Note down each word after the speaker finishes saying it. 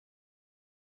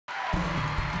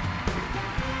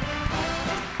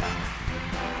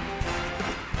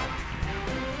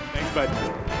but.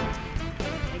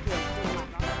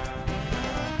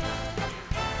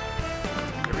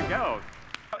 Here we go.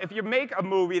 If you make a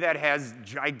movie that has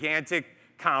gigantic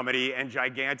comedy and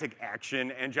gigantic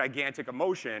action and gigantic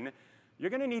emotion, you're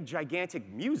gonna need gigantic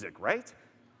music, right?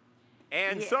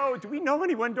 And so, do we know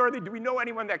anyone, Dorothy? Do we know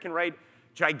anyone that can write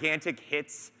gigantic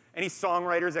hits? Any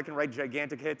songwriters that can write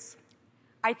gigantic hits?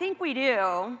 I think we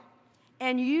do,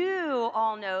 and you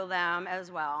all know them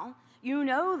as well. You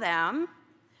know them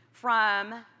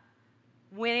from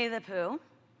Winnie the Pooh.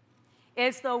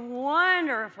 It's the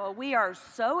wonderful, we are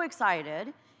so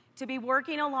excited to be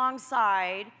working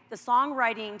alongside the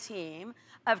songwriting team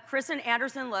of Kristen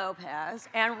Anderson Lopez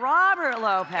and Robert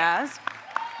Lopez.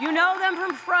 You know them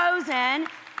from Frozen,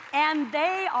 and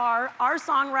they are our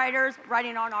songwriters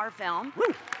writing on our film.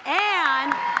 Woo.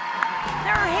 And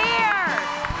they're here.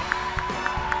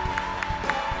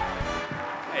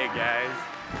 Hey, guys.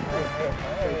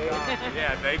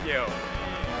 Yeah, thank you.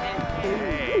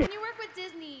 Hey. When you work with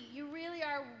Disney, you really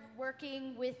are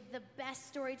working with the best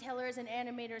storytellers and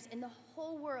animators in the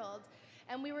whole world.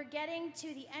 And we were getting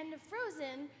to the end of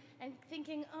Frozen and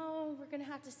thinking, oh, we're gonna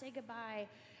have to say goodbye.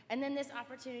 And then this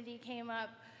opportunity came up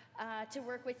to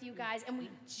work with you guys, and we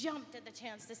jumped at the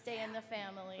chance to stay in the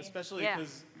family. Especially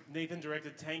because Nathan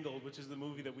directed Tangled, which is the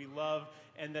movie that we love,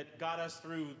 and that got us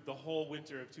through the whole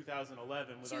winter of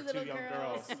 2011 with our two young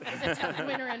girls. It was a tough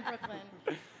winter in Brooklyn.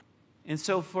 And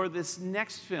so for this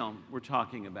next film we're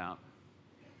talking about,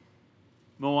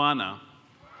 Moana,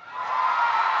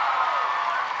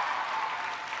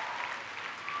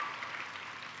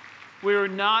 we were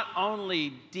not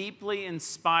only deeply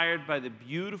inspired by the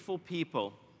beautiful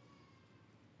people,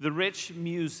 the rich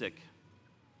music,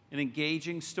 and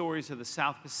engaging stories of the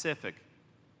South Pacific,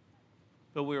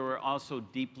 but we were also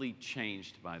deeply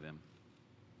changed by them.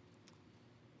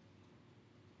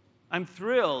 I'm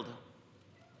thrilled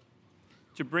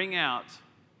to bring out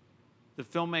the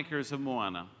filmmakers of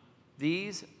Moana.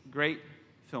 These great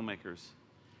filmmakers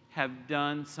have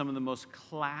done some of the most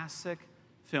classic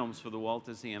films for the Walt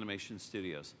Disney Animation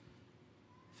Studios.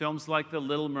 Films like The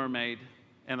Little Mermaid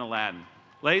and Aladdin.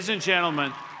 Ladies and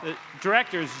gentlemen, the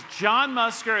directors John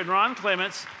Musker and Ron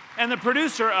Clements, and the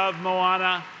producer of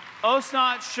Moana,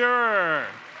 Osnat Shurer.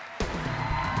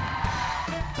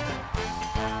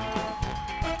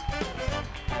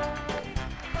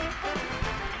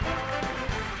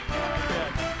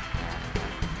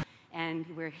 And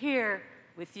we're here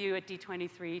with you at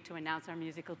D23 to announce our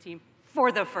musical team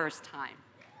for the first time.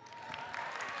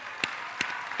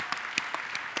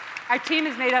 Our team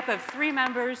is made up of 3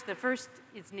 members. The first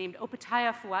is named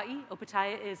Opataya Fuai.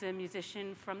 Opataya is a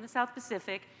musician from the South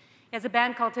Pacific. He has a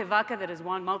band called Te Waka that has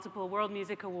won multiple World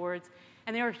Music Awards,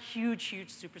 and they are huge, huge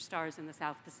superstars in the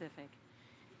South Pacific.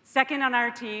 Second on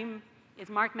our team is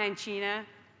Mark Mancina,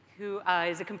 who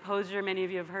is a composer. Many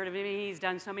of you have heard of him. He's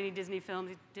done so many Disney films.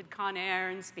 He did Con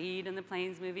Air and Speed and the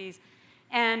Planes movies,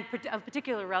 and of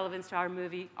particular relevance to our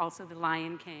movie, also The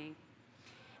Lion King.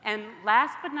 And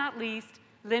last but not least,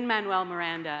 Lin-Manuel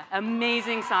Miranda,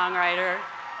 amazing songwriter.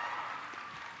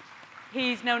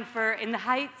 He's known for In the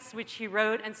Heights, which he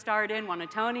wrote and starred in, won a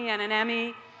Tony and an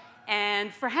Emmy,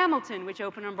 and for Hamilton, which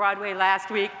opened on Broadway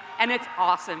last week, and it's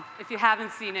awesome. If you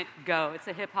haven't seen it, go. It's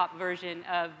a hip-hop version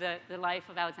of the life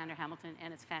of Alexander Hamilton,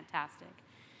 and it's fantastic.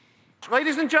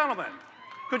 Ladies and gentlemen,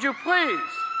 could you please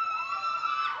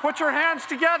put your hands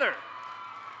together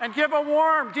and give a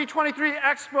warm D23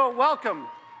 EXPO welcome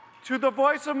to the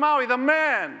voice of Maui, the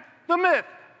man, the myth,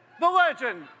 the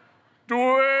legend,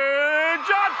 Dwayne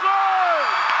Johnson!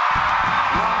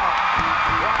 Wow.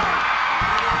 Wow.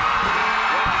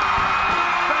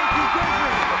 Thank you,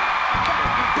 Disney.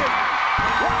 Thank you, Disney.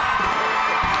 Wow.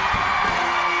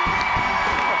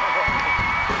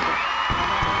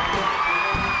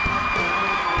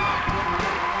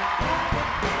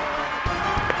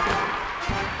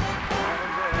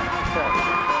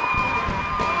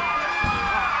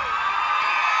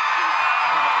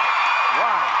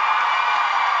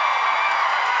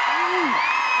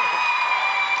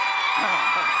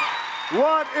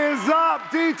 What is up,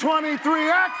 D23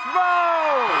 EXPO?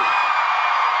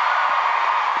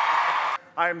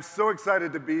 I am so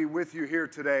excited to be with you here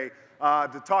today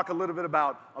to talk a little bit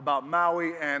about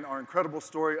Maui and our incredible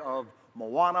story of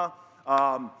Moana.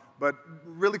 But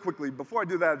really quickly, before I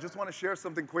do that, I just want to share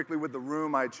something quickly with the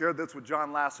room. I shared this with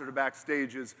John Lasseter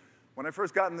backstage. When I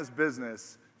first got in this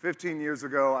business 15 years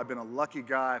ago, I've been a lucky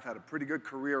guy. I've had a pretty good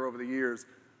career over the years.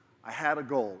 I had a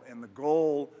goal, and the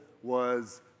goal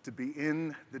was to be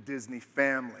in the Disney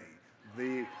family.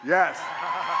 Yes.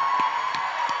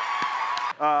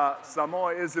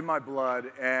 Samoa is in my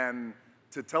blood, and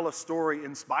to tell a story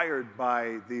inspired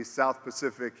by the South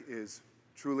Pacific is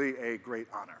truly a great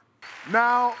honor.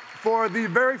 Now, for the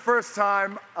very first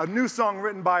time, a new song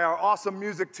written by our awesome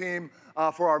music team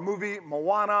for our movie,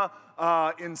 Moana.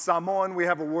 In Samoan, we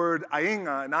have a word,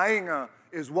 ainga, and ainga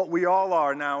is what we all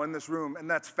are now in this room, and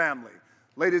that's family.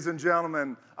 Ladies and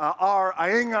gentlemen, our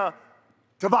ainga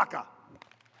tavaka.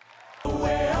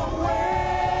 Away, away.